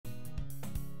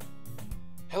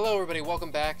Hello everybody,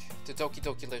 welcome back to Doki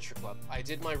Doki Literature Club. I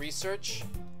did my research,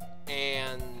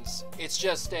 and it's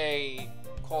just a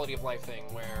quality of life thing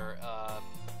where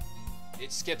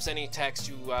it skips any text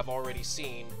you have already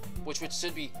seen, which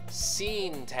should be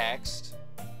seen text,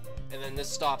 and then this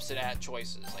stops it at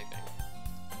choices, I think.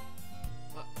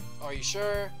 Are you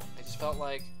sure? I just felt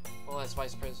like, well, as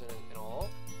vice president and all,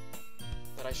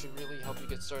 that I should really help you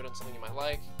get started on something you might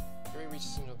like. Harry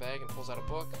reaches into a bag and pulls out a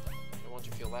book. I don't want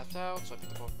you to feel left out, so I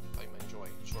picked a book I might enjoy.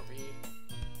 Short read.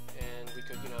 And we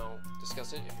could,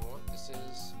 discuss it if you want. This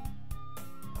is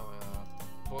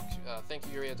book. Thank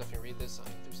you, Yuri. I'll definitely read this. I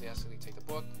enthusiastically take the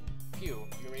book. Phew,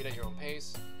 you can read at your own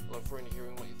pace. I look forward to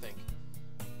hearing what you think.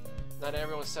 Now that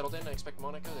everyone's settled in, I expect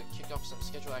Monica to kick off some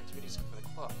scheduled activities for the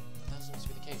club. But that doesn't seem to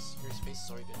be the case. Yuri's face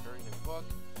has already been buried in the book.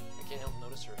 I can't help but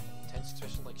notice her intense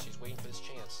expression like she's waiting for this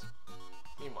chance.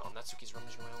 Meanwhile, Natsuki's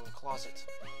rummaging around in the closet.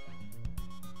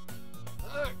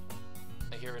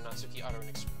 I hear Natsuki utter an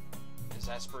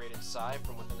exasperated sigh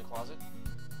from within the closet.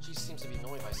 She seems to be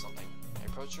annoyed by something. I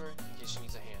approach her in case she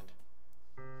needs a hand.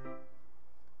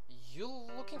 You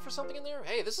looking for something in there?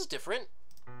 Hey, this is different.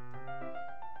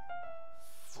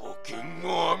 Fucking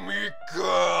Amika!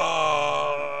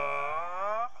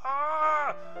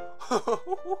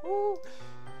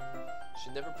 She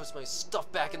never puts my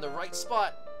stuff back in the right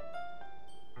spot.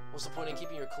 What's the point in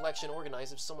keeping your collection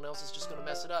organized if someone else is just gonna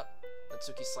mess it up?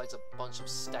 Natsuki slides a bunch of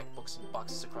stacked books and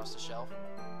boxes across the shelf.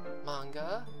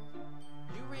 Manga?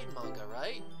 You read manga,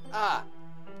 right? Ah!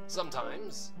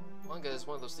 Sometimes. Manga is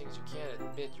one of those things you can't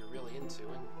admit you're really into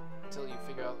until you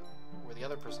figure out where the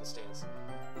other person stands.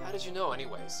 How did you know,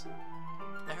 anyways?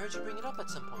 I heard you bring it up at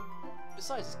some point.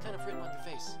 Besides, it's kind of written on your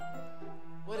face.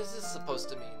 What is this supposed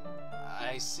to mean?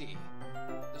 I see.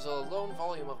 There's a lone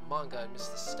volume of manga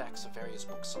amidst the stacks of various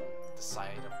books on the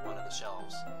side of one of the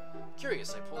shelves.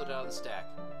 Curious, I pulled it out of the stack.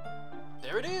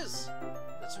 There it is!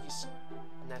 Natsuki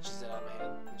snatches it out of my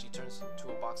hand, and she turns to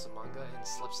a box of manga and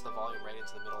slips the volume right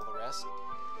into the middle of the rest.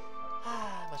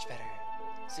 Ah, much better.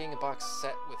 Seeing a box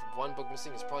set with one book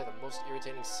missing is probably the most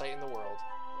irritating sight in the world.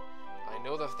 I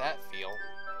know that feel.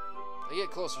 I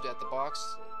get closer at the box,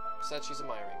 that she's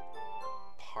admiring.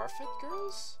 Parfait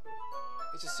Girls?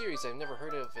 It's a series I've never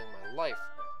heard of in my life.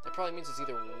 That probably means it's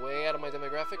either way out of my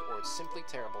demographic or it's simply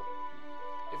terrible.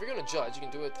 If you're gonna judge, you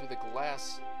can do it through the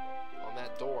glass on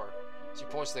that door. She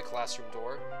points to the classroom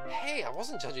door. Hey, I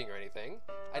wasn't judging or anything.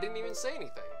 I didn't even say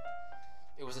anything.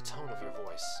 It was the tone of your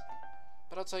voice.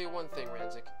 But I'll tell you one thing,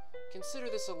 Ranzik. Consider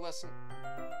this a lesson.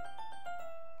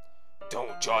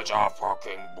 Don't judge a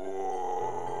fucking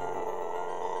book.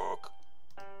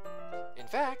 In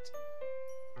fact,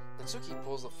 Natsuki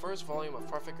pulls the first volume of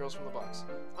Parfait Girls from the box.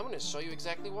 I'm going to show you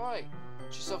exactly why.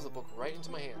 She shoves the book right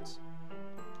into my hands.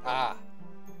 Ah!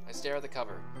 I stare at the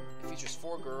cover. It features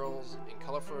 4 girls in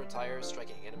colorful attire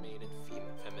striking animated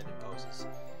feminine poses.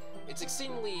 It's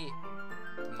exceedingly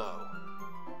mo.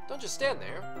 Don't just stand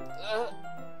there.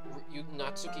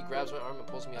 Natsuki grabs my arm and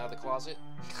pulls me out of the closet.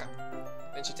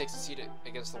 Then she takes a seat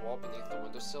against the wall beneath the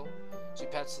windowsill. She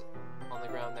pats on the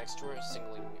ground next to her,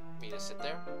 signaling me to sit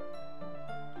there.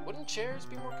 Wouldn't chairs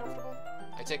be more comfortable?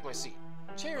 I take my seat.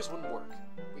 Chairs wouldn't work.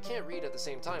 We can't read at the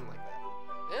same time like that.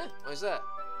 Eh? Why's that?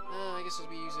 I guess it'd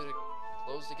be easier to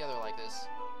close together like this.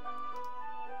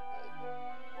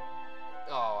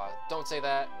 Don't say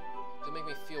that. It'll make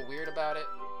me feel weird about it.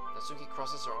 Natsuki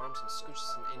crosses her arms and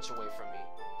scooches an inch away from me.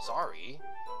 Sorry.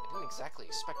 I didn't exactly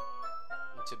expect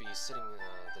to be sitting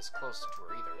this close to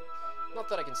her either. Not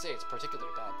that I can say it's a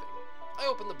particularly bad thing. I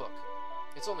open the book.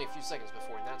 It's only a few seconds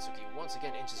before Natsuki once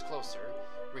again inches closer,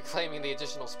 reclaiming the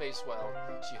additional space while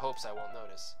she hopes I won't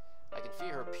notice. I can feel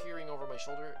her peering over my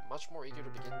shoulder, much more eager to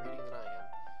begin reading than I am.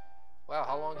 Wow,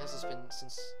 how long has this been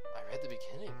since I read the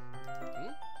beginning?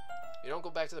 You don't go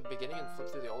back to the beginning and flip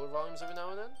through the older volumes every now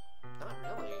and then? Not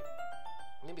really.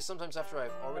 Maybe sometimes after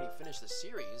I've already finished the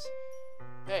series.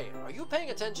 Hey, are you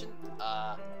paying attention?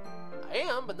 I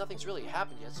am, but nothing's really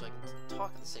happened yet, so I can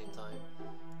talk at the same time.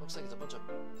 Looks like it's a bunch of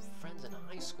friends in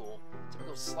high school.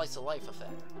 Typical slice of life affair.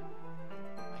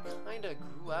 I kinda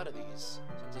grew out of these,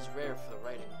 since it's rare for the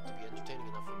writing to be entertaining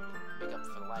enough for me to make up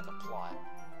for the lack of plot.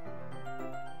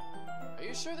 Are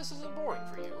you sure this isn't boring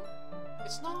for you?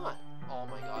 It's not. Oh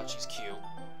my god, she's cute.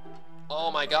 Oh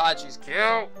my god, she's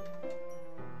cute!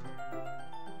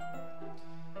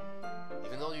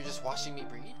 Even though you're just watching me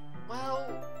read? Well,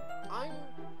 I'm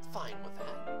fine with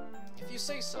that. If you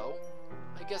say so.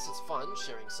 I guess it's fun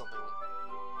sharing something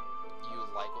you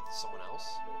like with someone else.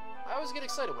 I always get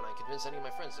excited when I convince any of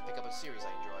my friends to pick up a series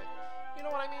I enjoy. You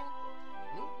know what I mean?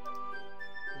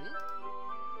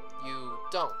 You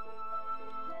don't.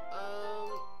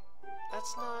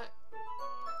 That's not...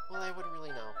 Well, I wouldn't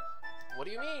really know. What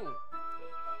do you mean?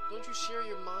 Don't you share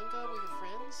your manga with your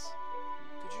friends?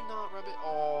 Could you not rub it?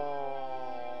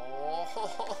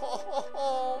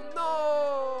 Oh,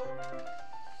 no!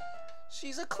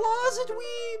 She's a closet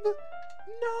weeb!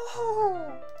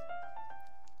 No!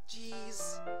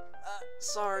 Jeez.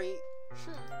 Sorry.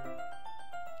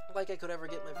 Like I could ever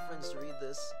get my friends to read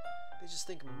this. They just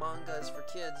think manga is for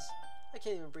kids. I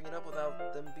can't even bring it up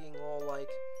without them being all like,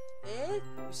 eh?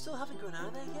 You still haven't grown out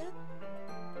of that yet?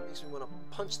 Makes me want to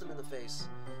punch them in the face.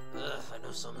 Ugh, I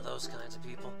know some of those kinds of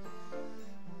people.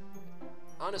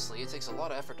 Honestly, it takes a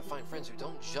lot of effort to find friends who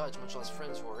don't judge, much less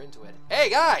friends who are into it. Hey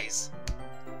guys!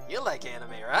 You like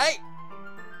anime, right?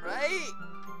 Right?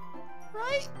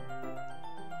 Right?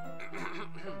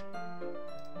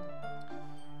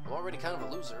 I'm already kind of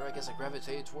a loser. I guess I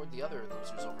gravitated toward the other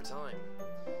losers over time.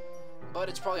 But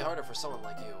it's probably harder for someone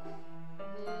like you.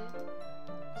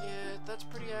 Yeah, that's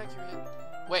pretty accurate.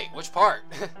 Wait, which part?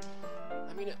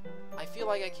 I mean, I feel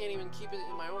like I can't even keep it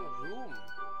in my own room.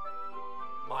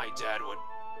 My dad would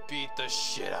beat the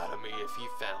shit out of me if he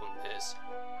found this.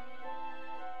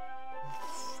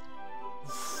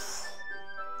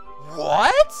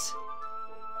 What?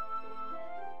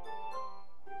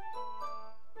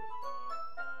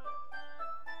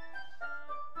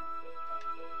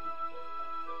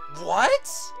 What?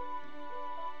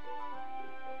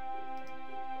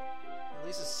 At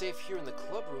least it's safe here in the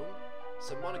club room.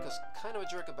 So Monika's kind of a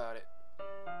jerk about it.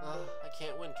 I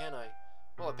can't win, can I?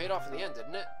 Well, it paid off in the end,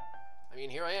 didn't it? I mean,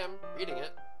 here I am, reading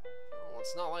it. Well,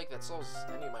 it's not like that solves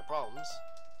any of my problems.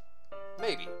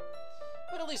 Maybe.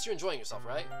 But at least you're enjoying yourself,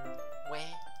 right? Wah.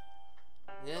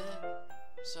 Yeah.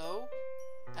 So?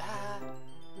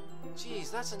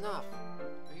 Geez, that's enough.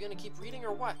 Are you gonna keep reading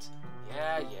or what?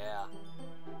 Yeah.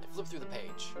 I flip through the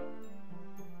page.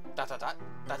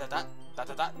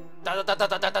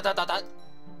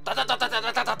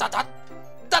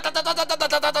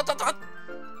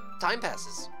 Time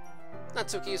passes.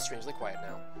 Natsuki is strangely quiet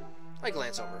now. I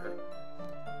glance over her.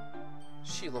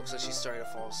 She looks like she's starting to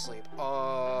fall asleep.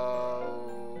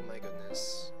 Oh my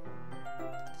goodness.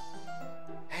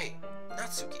 Hey,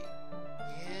 Natsuki.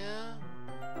 Yeah?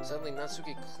 Suddenly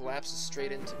Natsuki collapses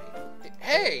straight into me.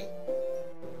 Hey!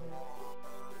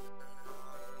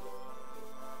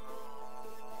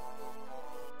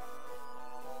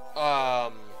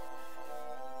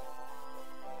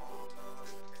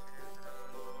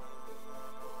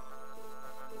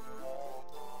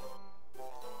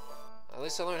 At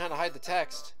least I learned how to hide the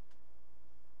text.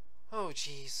 Oh,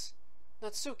 jeez.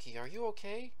 Natsuki, are you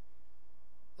okay?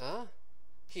 Huh?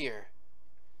 Here.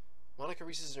 Monika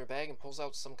reaches in her bag and pulls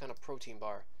out some kind of protein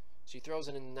bar. She throws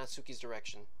it in Natsuki's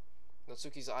direction.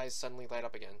 Natsuki's eyes suddenly light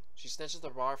up again. She snatches the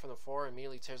bar from the floor and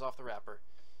immediately tears off the wrapper.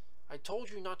 I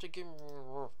told you not to give...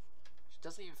 She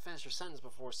doesn't even finish her sentence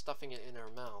before stuffing it in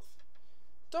her mouth.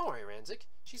 Don't worry, Ranzik.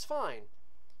 She's fine.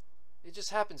 It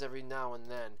just happens every now and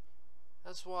then.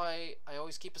 That's why I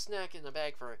always keep a snack in the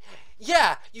bag for her.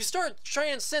 Yeah! You start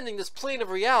transcending this plane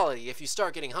of reality if you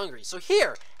start getting hungry. So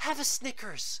here, have a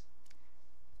Snickers.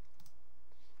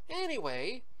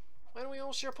 Anyway, why don't we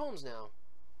all share poems now?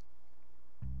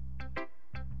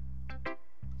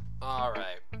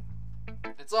 Alright.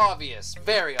 It's obvious,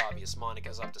 very obvious,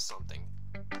 Monika's up to something.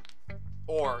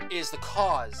 Or is the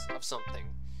cause of something.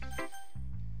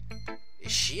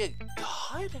 Is she a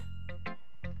god?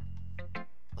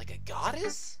 Like a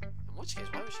goddess? In which case,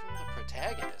 why would she be the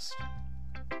protagonist?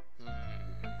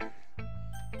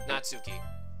 Natsuki.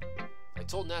 I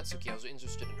told Natsuki I was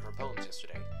interested in her poems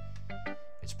yesterday.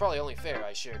 It's probably only fair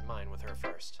I shared mine with her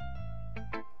first.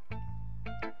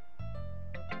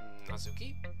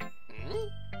 Natsuki?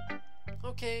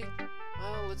 Okay,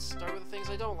 well, let's start with the things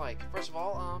I don't like. First of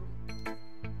all,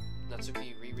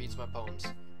 Natsuki rereads my poems.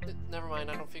 Never mind,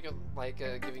 I don't feel like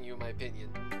giving you my opinion.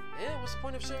 What's the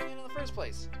point of sharing it in the first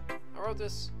place? I wrote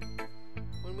this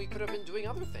when we could have been doing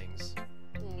other things.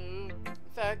 In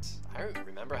fact, I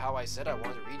remember how I said I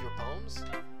wanted to read your poems.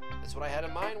 That's what I had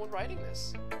in mind when writing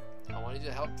this. I wanted you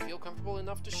to help feel comfortable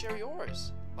enough to share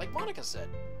yours, like Monika said.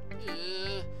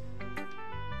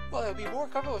 Well, I'd be more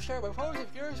comfortable sharing my poems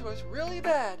if yours was really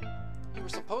bad. You were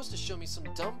supposed to show me some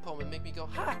dumb poem and make me go,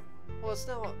 ha! Well, it's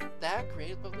not that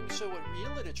great, but let me show what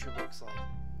real literature looks like.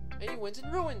 And you went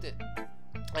and ruined it.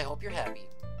 I hope you're happy.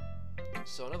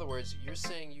 So, in other words, you're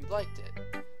saying you liked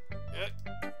it.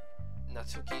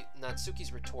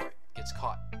 Natsuki's retort gets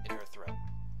caught in her throat.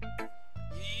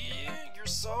 Yeah, you're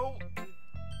so...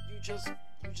 You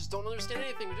just don't understand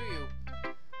anything, do you?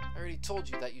 I already told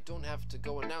you that you don't have to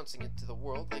go announcing it to the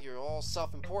world like you're all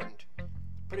self-important.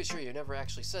 Pretty sure you never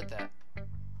actually said that.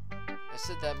 I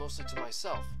said that mostly to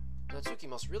myself. Natsuki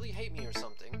must really hate me or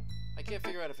something. I can't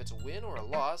figure out if it's a win or a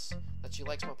loss that she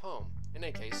likes my poem. In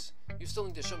any case, you still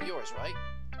need to show me yours, right?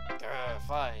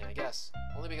 Fine, I guess.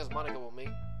 Only because Monica will make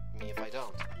me if I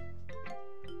don't.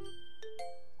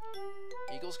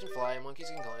 Eagles can fly, monkeys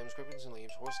can climb, scorpions can leap,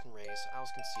 horses can race, owls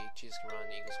can see, cheetahs can run,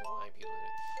 eagles can fly, people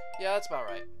can... Yeah, that's about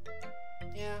right.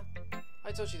 Yeah,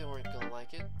 I told you they weren't gonna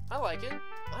like it. I like it.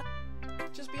 What?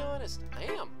 Just be honest. I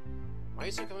am. Why are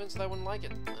you so convinced that I wouldn't like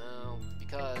it? Well,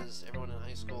 because everyone in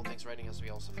high school thinks writing has to be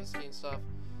all sophisticated and stuff,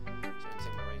 so I didn't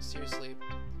take my writing seriously.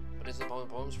 But is it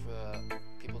poems for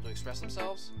people to express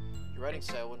themselves? Your writing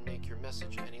style wouldn't make your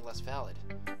message any less valid.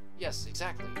 Yes,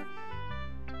 exactly.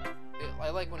 I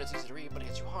like when it's easy to read, but it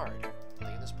hits you hard.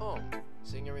 Like in this poem,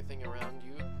 seeing everything around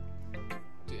you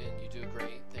and you do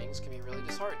great things can be really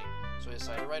disheartening, so I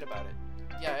decided to write about it.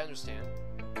 Yeah, I understand.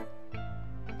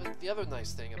 But the other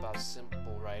nice thing about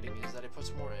simple writing is that it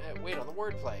puts more weight on the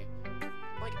wordplay.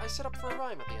 Like, I set up for a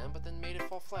rhyme at the end, but then made it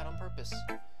fall flat on purpose.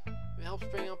 It helps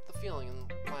bring up the feeling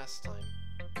in last time.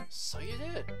 So you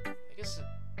did. I guess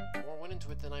more went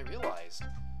into it than I realized.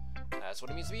 That's what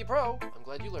it means to be a pro. I'm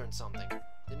glad you learned something.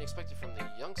 Didn't expect it from the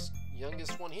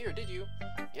youngest one here, did you?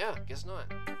 Yeah, guess not.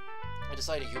 I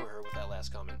decided to humor her with that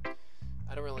last comment.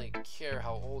 I don't really care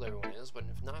how old everyone is, but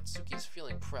if Natsuki's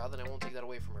feeling proud, then I won't take that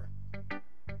away from her.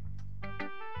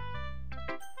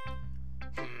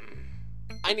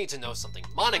 I need to know something.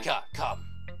 Monica, come!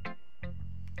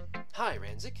 Hi,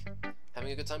 Ranzik.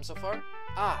 Having a good time so far?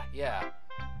 Ah, yeah.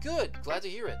 Good, glad to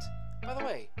hear it. By the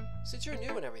way, since you're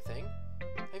new and everything,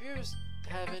 have you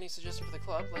have any suggestions for the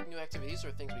club, like new activities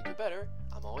or things we do better?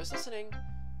 I'm always listening.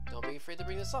 Don't be afraid to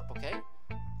bring this up, okay?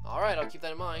 Alright, I'll keep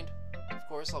that in mind. Of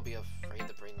course, I'll be afraid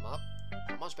to bring them up.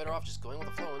 I'm much better off just going with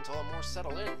the flow until I'm more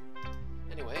settled in.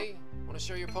 Anyway, want to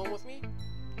share your poem with me?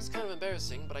 It's kind of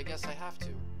embarrassing, but I guess I have to.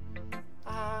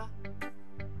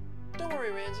 Don't worry,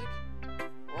 Ranzik.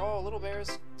 We're all a little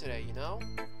embarrassed today, you know?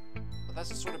 But that's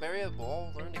the sort of area we'll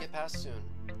all learn to get past soon.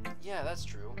 Yeah, that's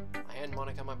true. I hand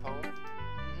Monica my poem.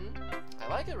 I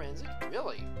like it, Ranzik.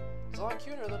 Really? It's a lot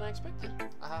cuter than I expected.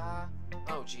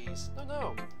 Oh, jeez.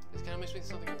 No. This kind of makes me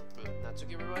think something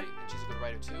Natsuki would write, and she's a good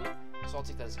writer too, so I'll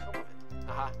take that as a compliment.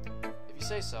 If you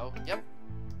say so, yep.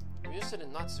 If you're interested in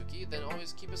Natsuki, then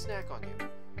always keep a snack on you.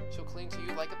 She'll cling to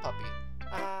you like a puppy.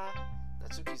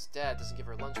 Natsuki's dad doesn't give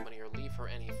her lunch money or leave her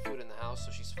any food in the house,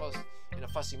 so she's in a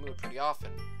fussy mood pretty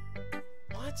often.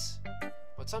 What?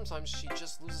 But sometimes she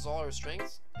just loses all her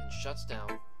strength and shuts down.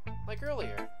 Like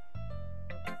earlier.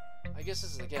 I guess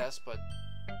this is a guess, but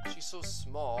she's so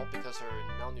small because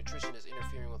her malnutrition is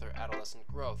interfering with her adolescent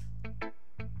growth.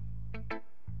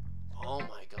 Oh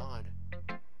my god.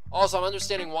 Also, I'm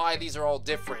understanding why these are all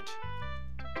different.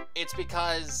 It's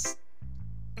because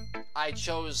I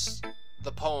chose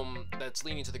the poem that's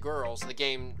leaning to the girl, so the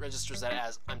game registers that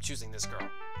as I'm choosing this girl.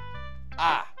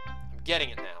 I'm getting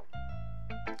it now.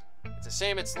 It's a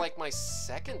shame it's like my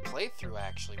second playthrough,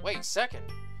 actually. Wait, second?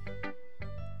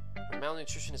 Her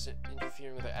malnutrition is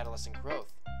interfering with her adolescent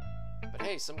growth. But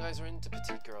hey, some guys are into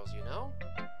petite girls, you know?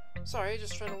 Sorry,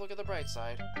 just trying to look at the bright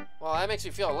side. Well, that makes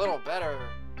me feel a little better,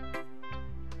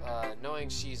 knowing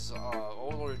she's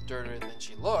older than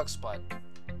she looks, but...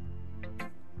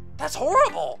 That's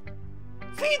horrible!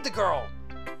 Feed the girl!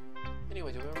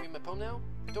 Anyway, do we want to read my poem now?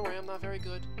 Don't worry, I'm not very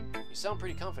good. You sound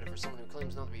pretty confident for someone who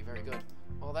claims not to be very good.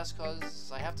 Well, that's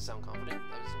because I have to sound confident.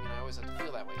 That doesn't mean I always have to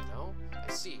feel that way, you know?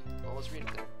 I see. Well, let's read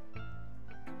it then.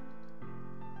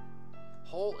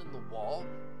 Hole in the wall?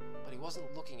 But he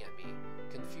wasn't looking at me.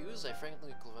 Confused, I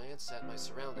frankly glanced at my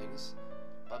surroundings,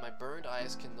 but my burned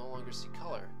eyes can no longer see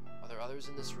color. Are there others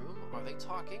in this room? Are they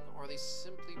talking, or are they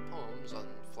simply poems on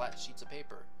flat sheets of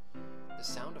paper? The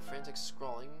sound of frantic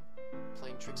scrawling,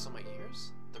 playing tricks on my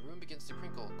ears? The room begins to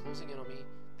crinkle, closing in on me.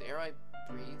 The air I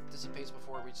breathe dissipates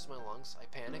before it reaches my lungs. I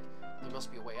panic. There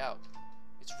must be a way out.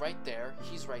 It's right there.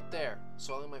 He's right there.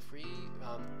 Swallowing my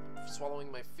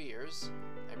fears,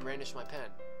 I brandish my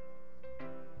pen.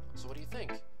 So what do you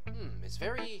think? It's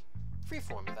very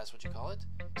freeform, if that's what you call it.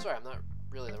 Sorry, I'm not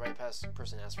really the right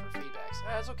person to ask for feedbacks.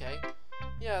 That's okay.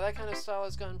 Yeah, that kind of style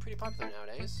has gotten pretty popular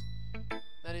nowadays.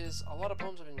 That is, a lot of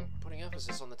poems have been putting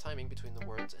emphasis on the timing between the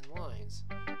words and lines.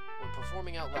 When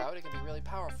performing out loud, it can be really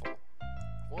powerful.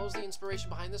 What was the inspiration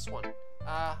behind this one?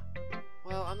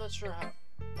 Well, I'm not sure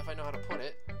if I know how to put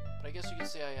it, but I guess you could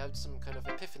say I had some kind of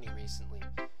epiphany recently.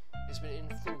 It's been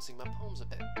influencing my poems a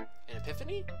bit. An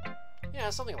epiphany? Yeah,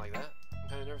 something like that. I'm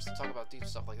kind of nervous to talk about deep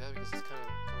stuff like that because it's kind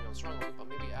of coming on strongly, but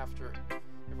maybe after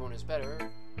everyone is better,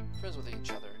 friends with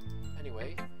each other.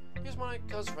 Anyway, here's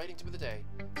Monica's writing tip of the day.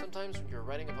 Sometimes when you're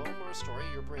writing a poem or a story,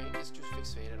 your brain is too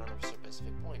fixated on a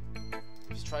specific point.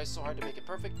 If you try so hard to make it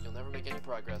perfect, you'll never make any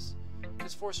progress.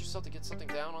 Just force yourself to get something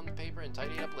down on the paper and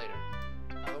tidy it up later.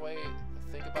 Another way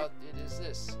to think about it is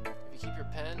this. If you keep your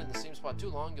pen in the same spot too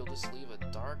long, you'll just leave a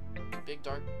big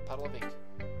dark puddle of ink.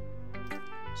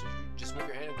 So you just move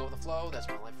your hand and go with the flow. That's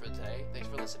my life for today. Thanks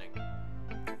for listening.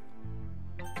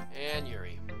 And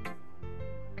Yuri.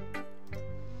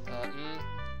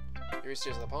 Yuri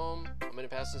stares at the poem. A minute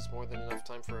passes, more than enough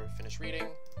time for a finished reading.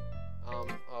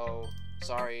 Oh,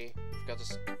 sorry, forgot to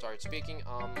start speaking.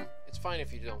 It's fine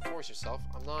if you don't force yourself.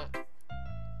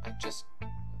 I just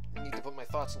need to put my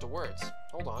thoughts into words.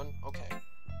 Hold on, okay.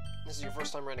 This is your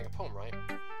first time writing a poem, right?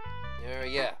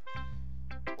 Yeah.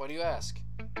 Why do you ask?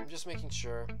 I'm just making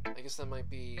sure. I guess that might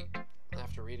be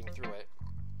after reading through it.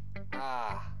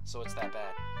 Ah, so it's that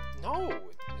bad. No,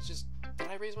 it's just, did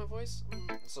I raise my voice?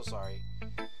 I'm so sorry.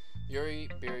 Yuri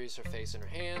buries her face in her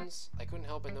hands. I couldn't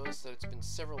help but notice that it's been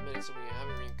several minutes and we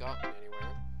haven't really gotten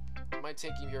anywhere. It might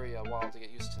take Yuri a while to get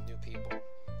used to new people.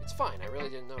 It's fine, I really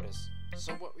didn't notice.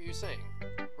 So what were you saying?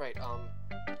 Right,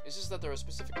 it's just that there are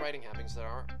specific writing habits that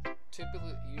are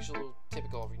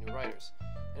typical of new writers.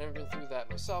 And I've been through that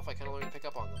myself, I kind of learned to pick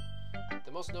up on them.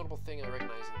 The most notable thing I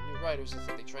recognize in new writers is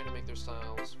that they try to make their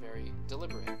styles very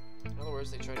deliberate. In other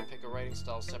words, they try to pick a writing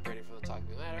style separated from the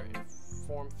topic matter and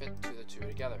form fit to the two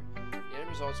together. The end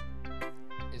result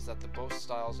is that both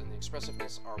styles and the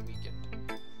expressiveness are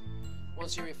weakened.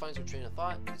 Once Yuri finds her train of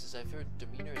thought, it's as if her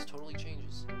demeanor totally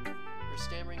changes. Her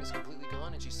stammering is completely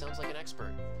gone and she sounds like an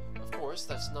expert. Of course,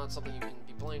 that's not something you can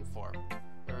be blamed for.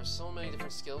 There are so many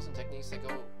different skills and techniques that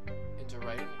go into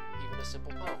writing even a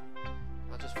simple poem.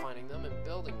 Not just finding them and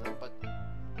building them, but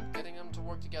getting them to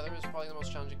work together is probably the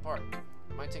most challenging part.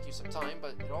 It might take you some time,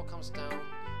 but it all comes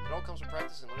with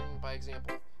practice and learning by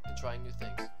example and trying new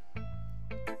things.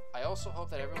 I also hope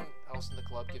that everyone else in the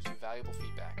club gives you valuable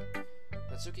feedback.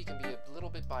 Natsuki can be a little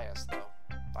bit biased, though.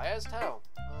 Biased? How?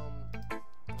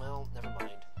 Well, never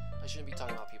mind. I shouldn't be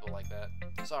talking about people like that.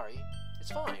 Sorry.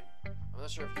 It's fine. I'm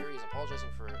not sure if Yuri is apologizing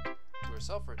to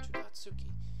herself or to Natsuki.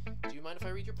 Do you mind if I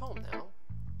read your poem now?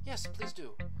 Yes, please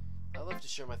do. I'd love to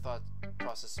share my thought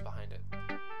process behind it.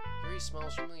 Yuri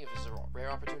smiles genuinely if it's a rare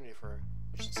opportunity for her,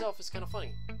 which itself is kind of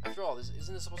funny. After all,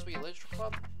 isn't this supposed to be a literature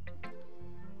club?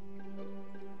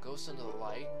 Ghost under the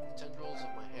light, the tendrils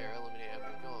of my hair illuminate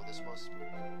every. Oh, this must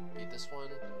be this one.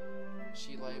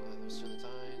 She light with the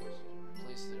time.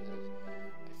 Place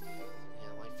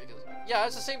light figures. Yeah,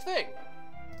 it's the same thing.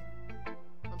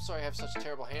 I'm sorry I have such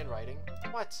terrible handwriting.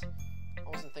 What? I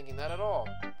wasn't thinking that at all,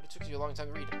 but it took you a long time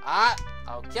to read. Ah,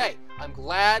 okay. I'm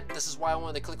glad. This is why I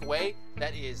wanted to click away.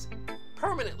 That is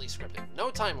permanently scripted. No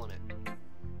time limit.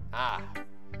 Ah.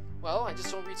 Well, I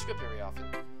just don't read script very often.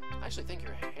 I actually think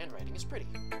your handwriting is pretty.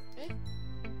 Eh?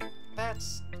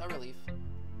 That's a relief.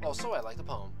 Also, I like the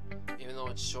poem. Even though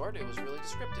it's short, it was really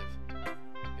descriptive.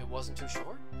 It wasn't too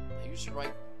short? I usually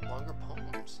write longer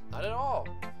poems. Not at all.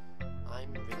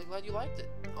 I'm really glad you liked it.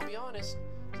 I'll be honest.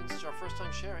 Since it's our first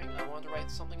time sharing, I wanted to write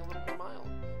something a little more mild.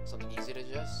 Something easy to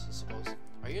digest, I suppose.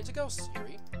 Are you into ghosts,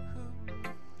 Yuri? Who?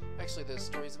 Actually, the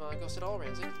story's about a ghost at all,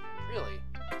 Ranzik. Really?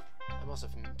 I must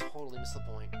have totally missed the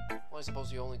point. Well, I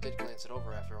suppose you only did glance it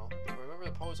over after all. But remember,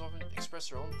 the poets often express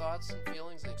their own thoughts and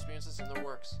feelings and experiences in their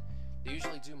works. They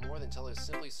usually do more than tell a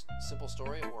simple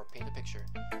story or paint a picture.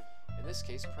 In this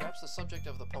case, perhaps the subject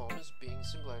of the poem is being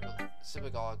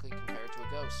symbolically compared to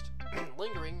a ghost,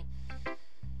 lingering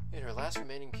in her last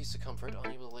remaining piece of comfort,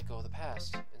 unable to let go of the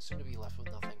past, and soon to be left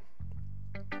with nothing.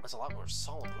 That's a lot more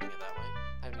solemn putting it that way.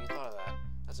 I haven't even thought of that.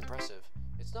 That's impressive.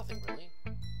 It's nothing, really.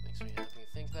 Makes me happy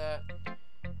to think that.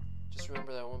 Just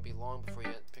remember that it won't be long before you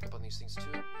pick up on these things,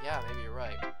 too. Yeah, maybe you're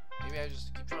right. Maybe I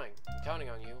just keep trying. I'm counting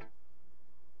on you.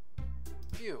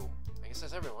 Phew. I guess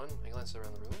that's everyone. I glanced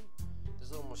around the room.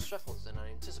 There's a little more stressful than I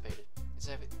anticipated.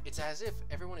 It's as if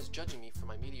everyone is judging me for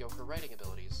my mediocre writing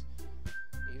abilities.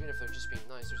 Even if they're just being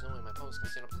nice, there's no way my poems can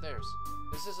stand up to theirs.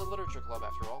 This is a literature club,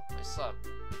 after all. I sub.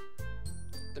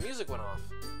 The music went off.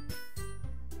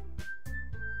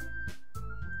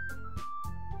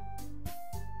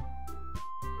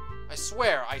 I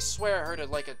swear I heard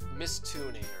it like a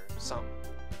mistuning or something.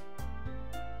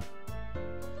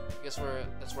 I guess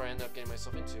that's where I ended up getting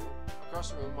myself into.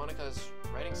 Across the room, Monika is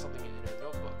writing something in her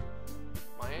notebook.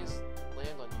 My eyes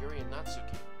land on Yuri and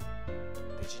Natsuki.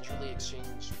 They gingerly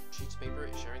exchange sheets of paper,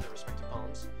 sharing their respective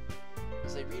poems.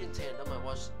 As they read in tandem, I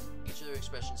watch each of their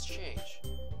expressions change.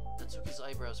 Natsuki's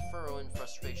eyebrows furrow in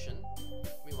frustration.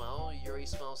 Meanwhile, Yuri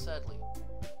smiles sadly.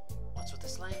 What's with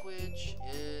this language?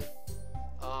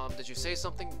 Did you say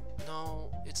something?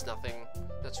 No, it's nothing.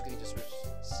 Natsuki just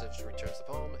returns the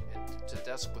poem and to the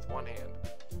desk with one hand.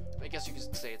 I guess you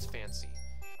could say it's fancy.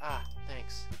 Ah,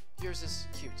 thanks. Yours is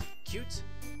cute. Cute?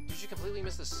 Did you completely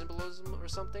miss the symbolism or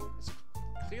something? It's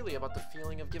clearly about the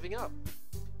feeling of giving up.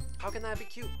 How can that be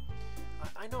cute?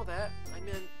 I know that. I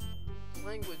meant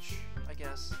language, I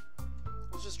guess. I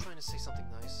was just trying to say something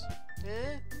nice.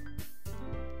 Eh?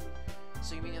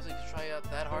 So you mean you have to try out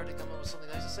that hard to come up with something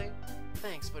nice to say?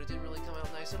 Thanks, but it didn't really come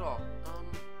out nice at all.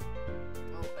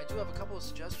 Well, I do have a couple of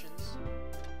suggestions.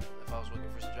 If I was looking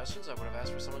for suggestions, I would have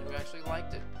asked for someone who actually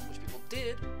liked it. Which people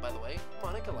did, by the way.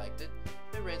 Monica liked it,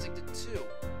 and Ranzik did too.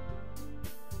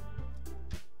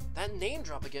 That name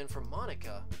drop again from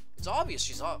Monica. It's obvious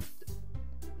she's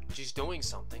doing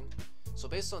something. So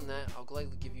based on that, I'll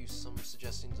gladly give you some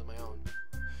suggestions of my own.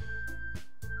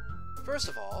 First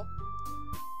of all,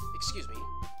 excuse me,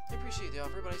 I appreciate the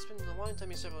offer, but it's been a long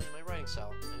time since I've in my writing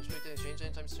style. I expect to change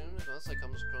anytime soon, unless I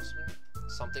come across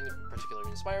something particularly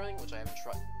inspiring, which I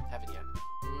haven't yet.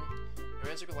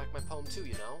 Ranzik liked my poem too,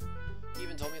 you know? He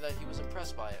even told me that he was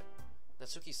impressed by it.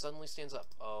 Natsuki suddenly stands up.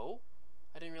 Oh?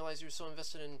 I didn't realize you were so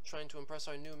invested in trying to impress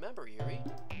our new member, Yuri.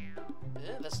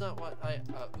 That's not what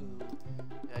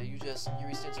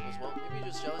Yuri stands up as well. Maybe you're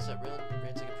just jealous that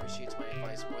Ranzik appreciates my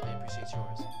advice more than he appreciates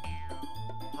yours.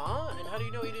 Huh? And how do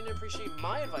you know he didn't appreciate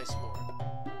my advice more?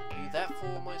 Are you that full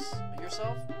of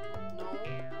yourself? No.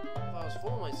 If I was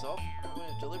full of myself, I would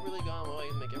have deliberately gone away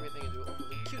and make everything into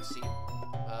overly cutesy. You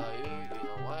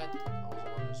know what? I was the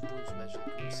one whose boobs mentioned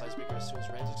the side speaker as soon as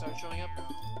Ranzik started showing up.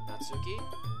 Natsuki?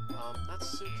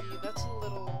 Natsuki, that's a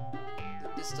little...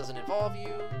 This doesn't involve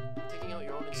you taking out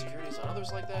your own insecurities on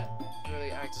others like that. You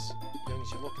really act as young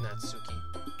as you look,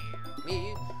 Natsuki.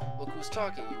 Me? Look who's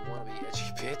talking, you wanna be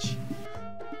edgy bitch.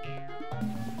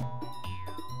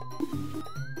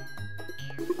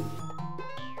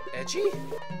 Edgy?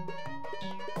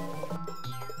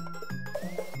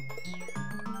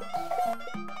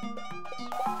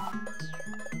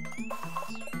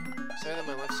 Say that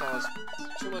my lifestyle is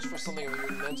too much for something of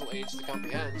your mental age to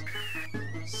comprehend.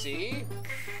 See?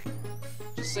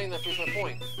 Just saying that proves my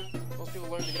point. Most people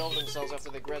learn to get over themselves after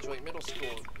they graduate middle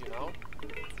school, you know?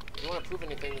 If you want to prove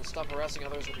anything, then stop harassing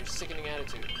others with your sickening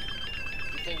attitude.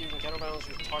 You think you can counterbalance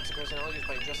your toxic personalities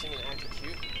by dressing and acting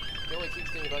cute? The only cute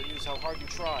thing about you is how hard you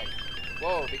try.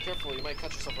 Whoa, be careful, you might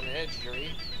cut yourself on the edge,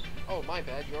 Yuri. Oh, my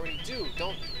bad, you already do.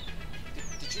 Don't...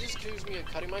 Did you just accuse me of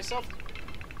cutting myself?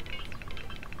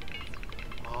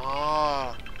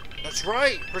 Ah, that's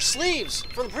right! Her sleeves!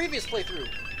 From the previous playthrough!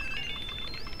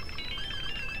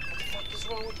 What the fuck is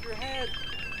wrong with your head?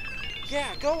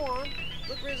 Yeah, go on!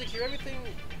 Let Ranzik hear everything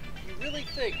you really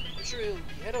think. I'm sure he'll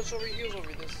head us over heels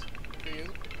over this for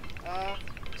you.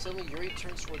 Suddenly Yuri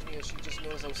turns towards me as she just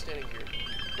noticed I was standing here.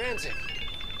 Ranzik!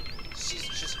 She's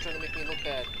just trying to make me look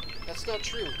bad. That's not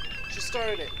true. She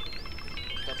started it. ...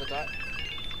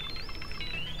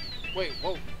 Wait,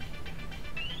 whoa.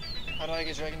 How do I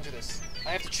get dragged into this?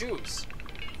 I have to choose.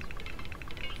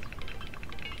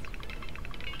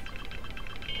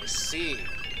 I see.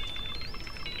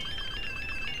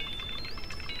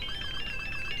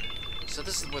 So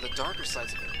this is where the darker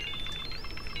sides of it.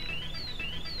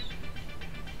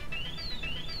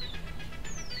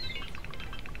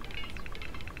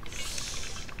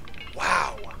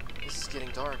 Wow! This is getting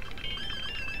dark.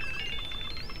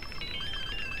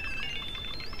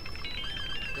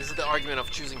 This is the argument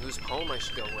of choosing whose poem I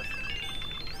should go with.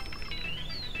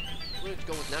 I'm going to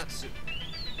go with Natsu.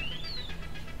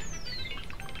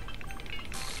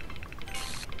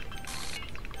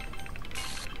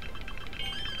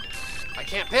 I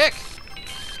can't pick!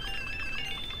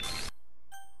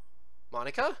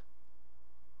 Monica?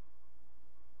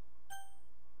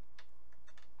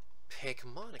 Pick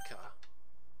Monica.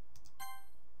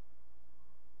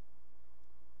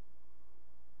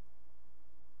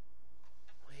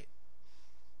 Wait. ...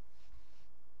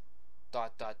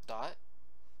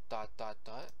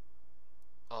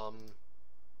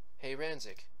 Hey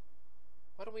Ranzik.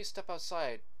 Why don't we step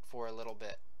outside for a little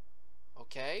bit?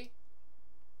 Okay?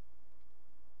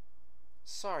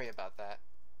 Sorry about that.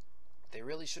 They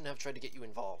really shouldn't have tried to get you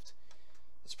involved.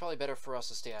 It's probably better for us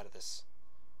to stay out of this.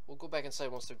 We'll go back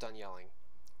inside once they're done yelling.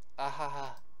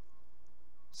 Ahaha.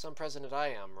 Some president I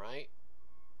am, right?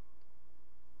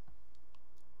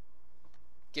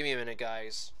 Give me a minute,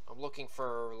 guys. I'm looking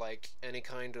for, like, any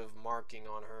kind of marking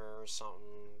on her or something,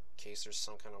 in case there's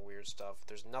some kind of weird stuff.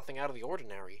 There's nothing out of the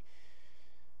ordinary.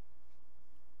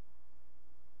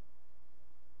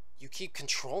 You keep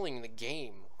controlling the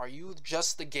game. Are you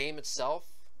just the game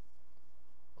itself?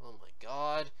 Oh my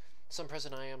god. Some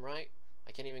president I am, right?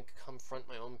 I can't even confront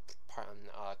my own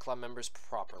club members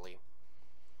properly.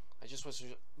 I just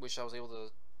wish I was able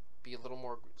to be a little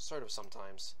more assertive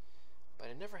sometimes. But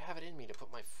I never have it in me to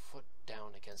put my foot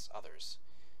down against others.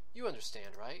 You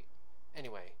understand, right?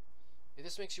 Anyway, if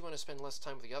this makes you want to spend less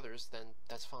time with the others, then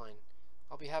that's fine.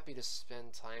 I'll be happy to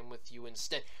spend time with you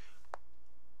instead.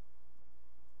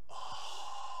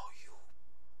 Oh,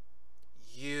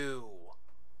 you.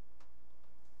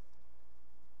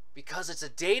 Because it's a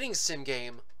dating sim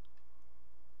game,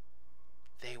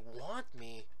 they want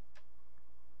me.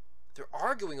 They're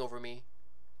arguing over me.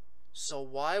 So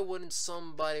why wouldn't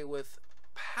somebody with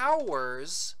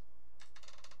powers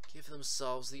give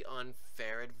themselves the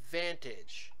unfair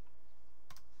advantage?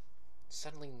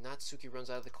 Suddenly, Natsuki runs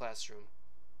out of the classroom. ...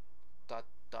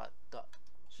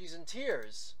 She's in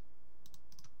tears.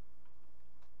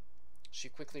 She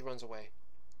quickly runs away.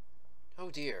 Oh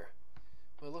dear.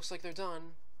 Well, it looks like they're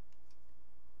done.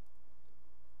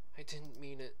 I didn't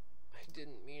mean it. I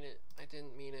didn't mean it. I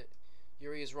didn't mean it.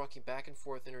 Yuri is rocking back and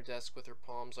forth in her desk with her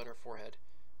palms on her forehead.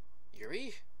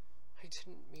 Yuri? I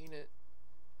didn't mean it.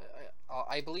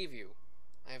 I believe you.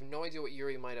 I have no idea what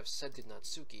Yuri might have said to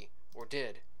Natsuki, or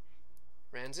did.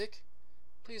 Ranzik?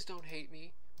 Please don't hate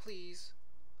me. Please.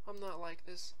 I'm not like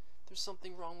this. There's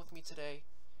something wrong with me today.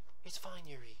 It's fine,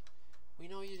 Yuri. We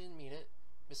know you didn't mean it.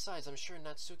 Besides, I'm sure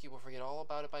Natsuki will forget all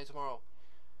about it by tomorrow.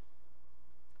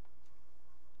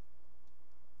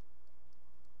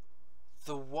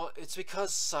 It's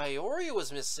because Sayori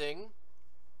was missing.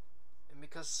 And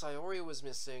because Sayori was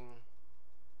missing,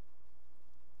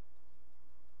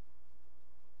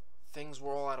 things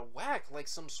were all out of whack, like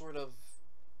some sort of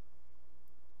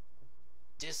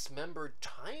dismembered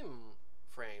time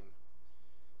frame.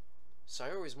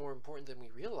 Sayori is more important than we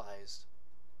realized.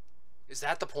 Is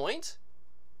that the point?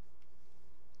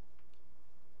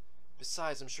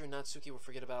 Besides, I'm sure Natsuki will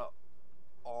forget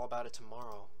all about it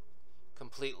tomorrow.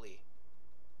 Completely.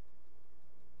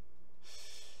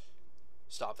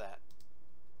 Stop that. ...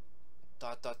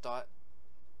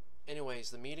 Anyways,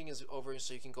 the meeting is over,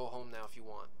 so you can go home now if you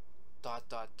want. ...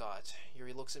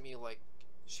 Yuri looks at me like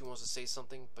she wants to say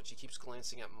something, but she keeps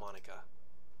glancing at Monika.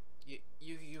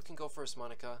 You can go first,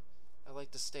 Monika. I'd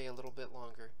like to stay a little bit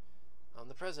longer. I'm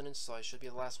the president, so I should be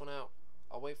the last one out.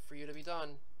 I'll wait for you to be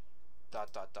done. ...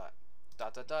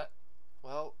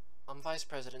 Well, I'm vice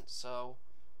president, so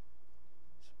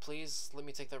please let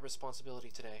me take that responsibility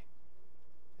today.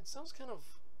 It sounds kind of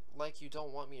like you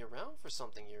don't want me around for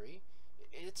something, Yuri.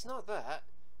 It's not that.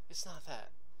 It's not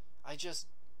that. I just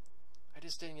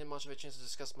didn't get much of a chance to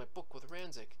discuss my book with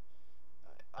Ranzik.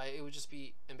 It would just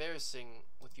be embarrassing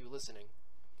with you listening.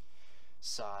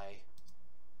 Sigh.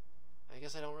 I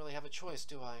guess I don't really have a choice,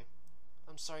 do I?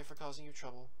 I'm sorry for causing you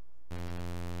trouble.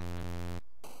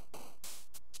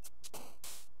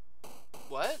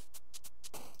 What?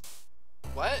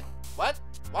 What? What?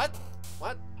 What?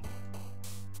 What?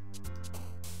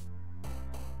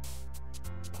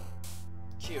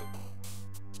 Cute.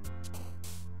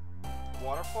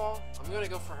 Waterfall? I'm gonna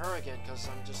go for her again, because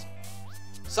I'm just...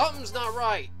 Something's not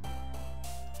right!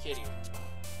 Kidding.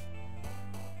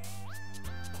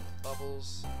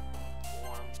 Bubbles.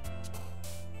 Warm.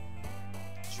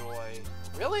 Joy.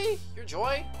 Really? You're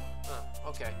Joy? Oh,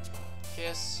 okay.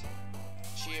 Kiss.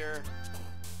 Cheer.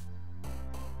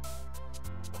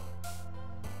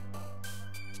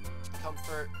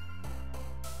 Comfort.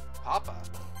 Papa.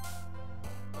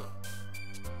 Huh.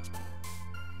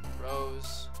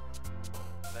 Rose.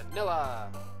 Vanilla.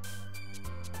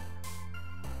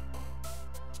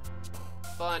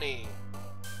 Bunny.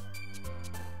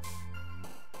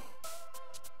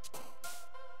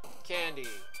 Candy.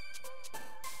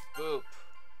 Boop.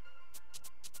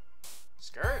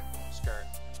 Skirt. Skirt.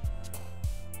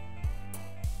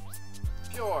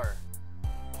 Pure.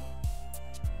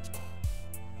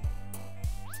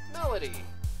 Melody.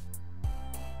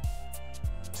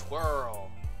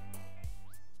 Twirl.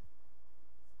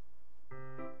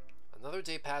 Another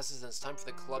day passes and it's time for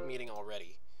the club meeting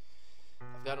already.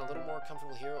 I've gotten a little more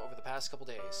comfortable here over the past couple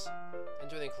days.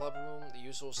 Entering the club room, the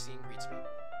usual scene greets me.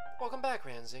 Welcome back,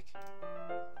 Ranzik.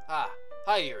 Ah,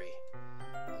 hi Yuri.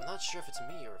 I'm not sure if it's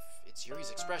me or if it's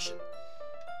Yuri's expression,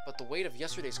 but the weight of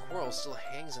yesterday's quarrel still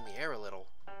hangs in the air a little.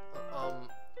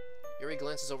 Yuri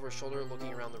glances over her shoulder,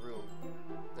 looking around the room.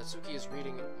 Natsuki is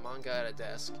reading manga at a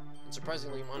desk, and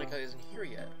surprisingly, Monika isn't here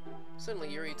yet. Suddenly,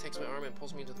 Yuri takes my arm and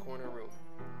pulls me into the corner of the room.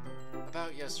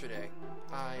 About yesterday,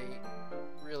 I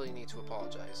really need to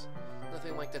apologize.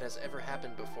 Nothing like that has ever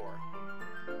happened before.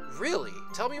 Really?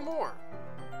 Tell me more!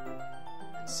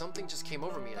 And something just came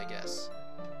over me, I guess.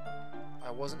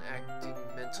 I wasn't acting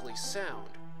mentally sound.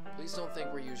 Please don't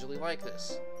think we're usually like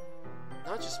this.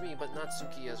 Not just me, but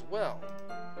Natsuki as well.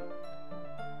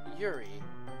 Yuri,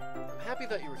 I'm happy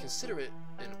that you were considerate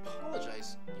and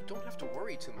apologize. You don't have to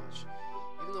worry too much.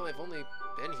 Even though I've only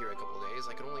been here a couple of days,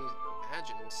 I could only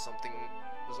imagine something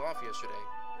was off yesterday.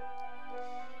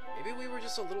 Maybe we were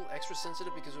just a little extra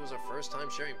sensitive because it was our first time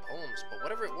sharing poems, but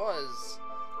whatever it was,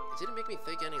 it didn't make me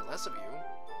think any less of you.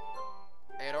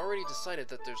 I had already decided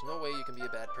that there's no way you can be a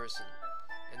bad person.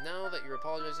 And now that you're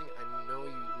apologizing, I know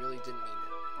you really didn't mean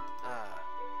it. Ah.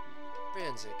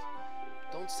 Ranzik,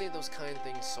 don't say those kind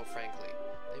things so frankly.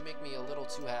 They make me a little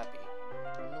too happy.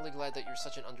 I'm really glad that you're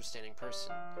such an understanding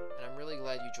person, and I'm really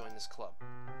glad you joined this club.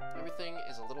 Everything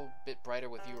is a little bit brighter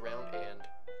with you around, and...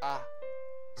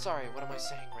 Sorry, what am I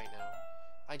saying right now?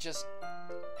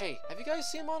 Hey, have you guys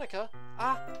seen Monica?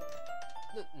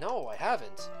 No, I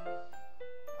haven't.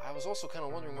 I was also kind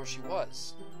of wondering where she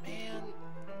was. Man...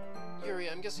 Yuri,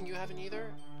 I'm guessing you haven't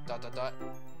either? ...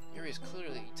 Yuri is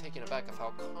clearly taken aback of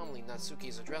how calmly Natsuki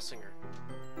is addressing her.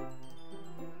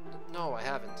 No, I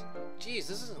haven't. Geez,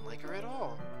 this isn't like her at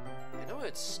all. I know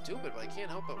it's stupid, but I can't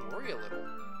help but worry a little.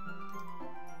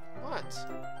 What?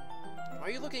 Why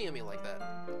are you looking at me like that?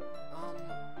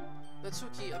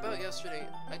 Natsuki, about yesterday,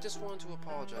 I just wanted to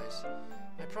apologize.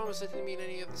 I promise I didn't mean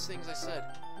any of the things I said,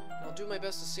 and I'll do my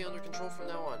best to stay under control from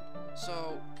now on.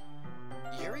 So...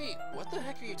 Yuri, what the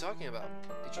heck are you talking about?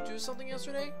 Did you do something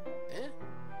yesterday? Eh?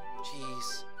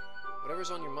 Jeez.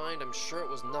 Whatever's on your mind, I'm sure it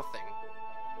was nothing.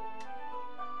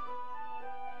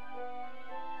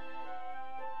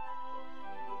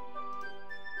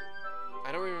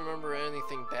 I don't even remember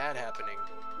anything bad happening.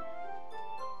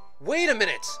 Wait a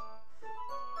minute!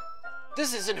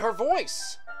 This isn't her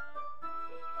voice!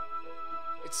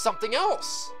 It's something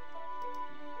else!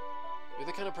 You're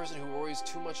the kind of person who worries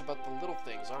too much about the little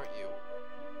things, aren't you?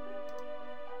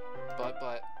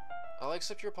 But, I'll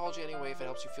accept your apology anyway if it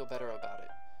helps you feel better about it.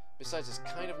 Besides, it's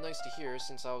kind of nice to hear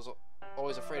since I was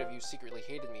always afraid of you secretly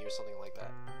hated me or something like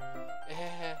that.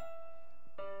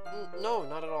 No,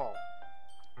 not at all.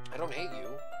 I don't hate you.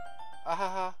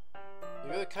 Ahaha.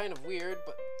 You're kind of weird,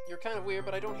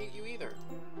 but I don't hate you either.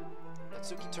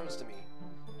 Natsuki turns to me.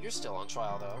 You're still on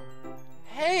trial, though.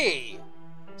 Hey!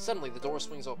 Suddenly, the door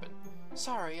swings open.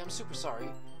 Sorry, I'm super sorry.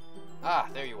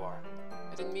 There you are.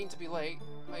 I didn't mean to be late.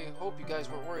 I hope you guys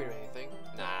weren't worried or anything.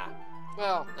 Nah.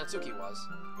 Well, Natsuki was.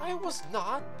 I was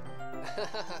not.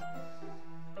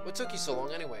 What took you so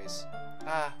long anyways?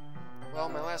 Well,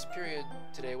 my last period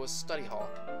today was study hall.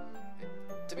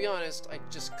 To be honest, I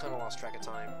just kind of lost track of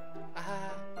time.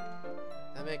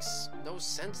 That makes no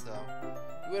sense, though.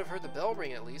 You would have heard the bell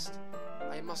ring, at least.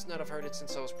 I must not have heard it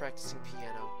since I was practicing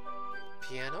piano.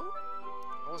 Piano?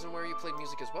 I wasn't aware you played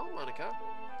music as well, Monica.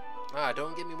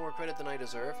 Don't give me more credit than I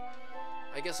deserve.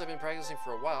 I guess I've been practicing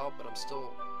for a while, but I'm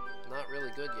still not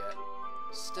really good yet.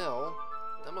 Still,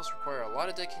 that must require a lot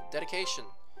of dedication.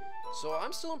 So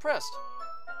I'm still impressed.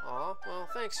 Aw, well,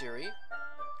 thanks, Yuri.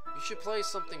 You should play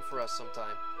something for us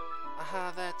sometime.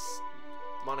 That's...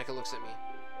 Monica looks at me.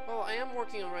 Well, I am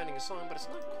working on writing a song, but it's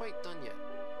not quite done yet.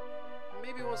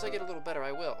 Maybe once I get a little better,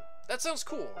 I will. That sounds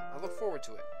cool. I look forward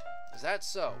to it. Is that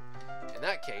so? In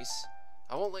that case,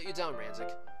 I won't let you down,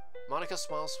 Ranzik. Monica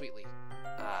smiles sweetly.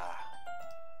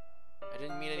 I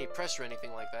didn't mean any pressure or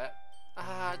anything like that.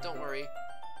 Don't worry.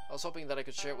 I was hoping that I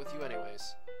could share it with you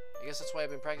anyways. I guess that's why I've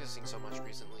been practicing so much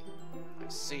recently. I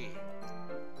see.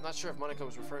 I'm not sure if Monica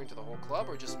was referring to the whole club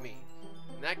or just me.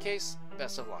 In that case,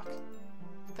 best of luck.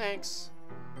 Thanks.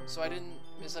 So I didn't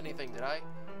miss anything, did I?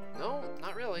 No,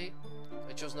 not really.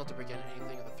 I chose not to forget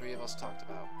anything the three of us talked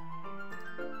about.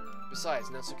 Besides,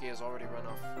 Natsuki has already run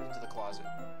off into the closet.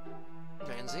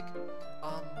 Ranzik,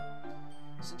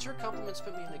 since your compliments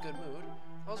put me in a good mood,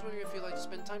 I was wondering if you'd like to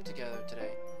spend time together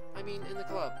today. I mean, in the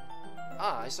club.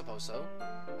 I suppose so.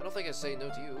 I don't think I'd say no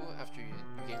to you after you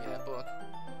gave me that book.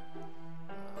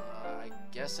 I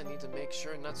guess I need to make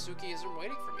sure Natsuki isn't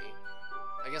waiting for me.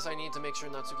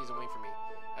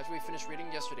 After we finished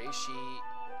reading yesterday,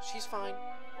 she's fine.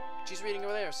 She's reading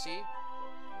over there, see?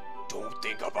 Don't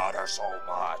think about her so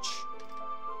much.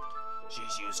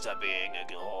 She's used to being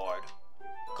ignored.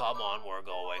 Come on, we're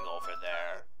going over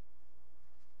there.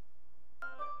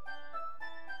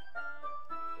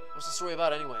 What's the story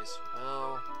about anyways?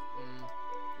 Well,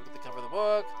 look at the cover of the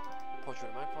book. Portrait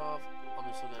of Makarov. I'm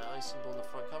just looking at an ice symbol in the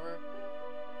front cover.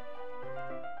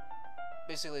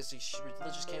 Basically, it's a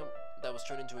religious camp that was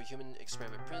turned into a human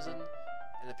experiment prison.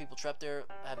 And the people trapped there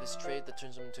have this trait that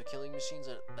turns them into killing machines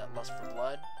that lust for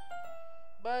blood.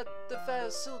 But the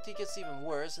facility gets even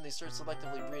worse, and they start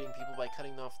selectively breeding people by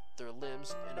cutting off their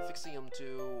limbs and affixing them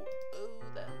to... Oh,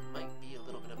 that might be a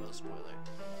little bit of a spoiler.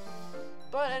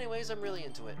 But anyways, I'm really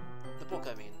into it. The book,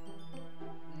 I mean.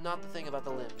 Not the thing about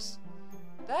the limbs.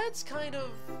 That's kind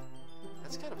of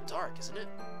dark, isn't it?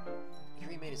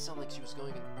 Yuri made it sound like she was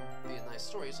going to be a nice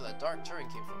story, so that dark turn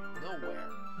came from nowhere.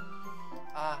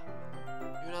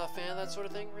 You're not a fan of that sort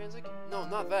of thing, Ranzik? No,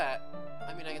 not that.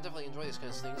 I mean, I can definitely enjoy these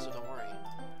kinds of things, so don't worry.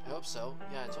 I hope so.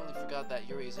 Yeah, I totally forgot that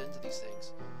Yuri is into these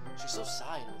things. She's so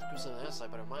silent with gruesome on the outside,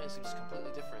 but her mind seems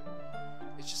completely different.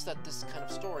 It's just that this kind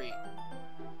of story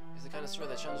is the kind of story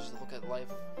that challenges you to look at life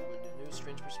from a new,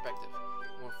 strange perspective.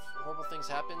 When horrible things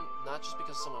happen, not just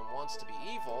because someone wants to be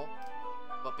evil,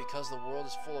 but because the world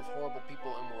is full of horrible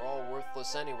people and we're all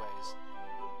worthless anyways.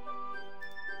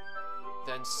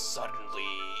 Then suddenly...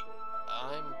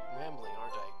 I'm rambling,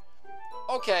 aren't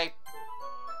I? Okay.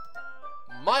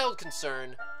 Mild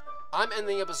concern. I'm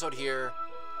ending the episode here.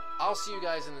 I'll see you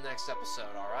guys in the next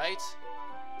episode, alright?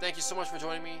 Thank you so much for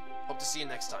joining me. Hope to see you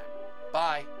next time.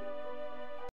 Bye.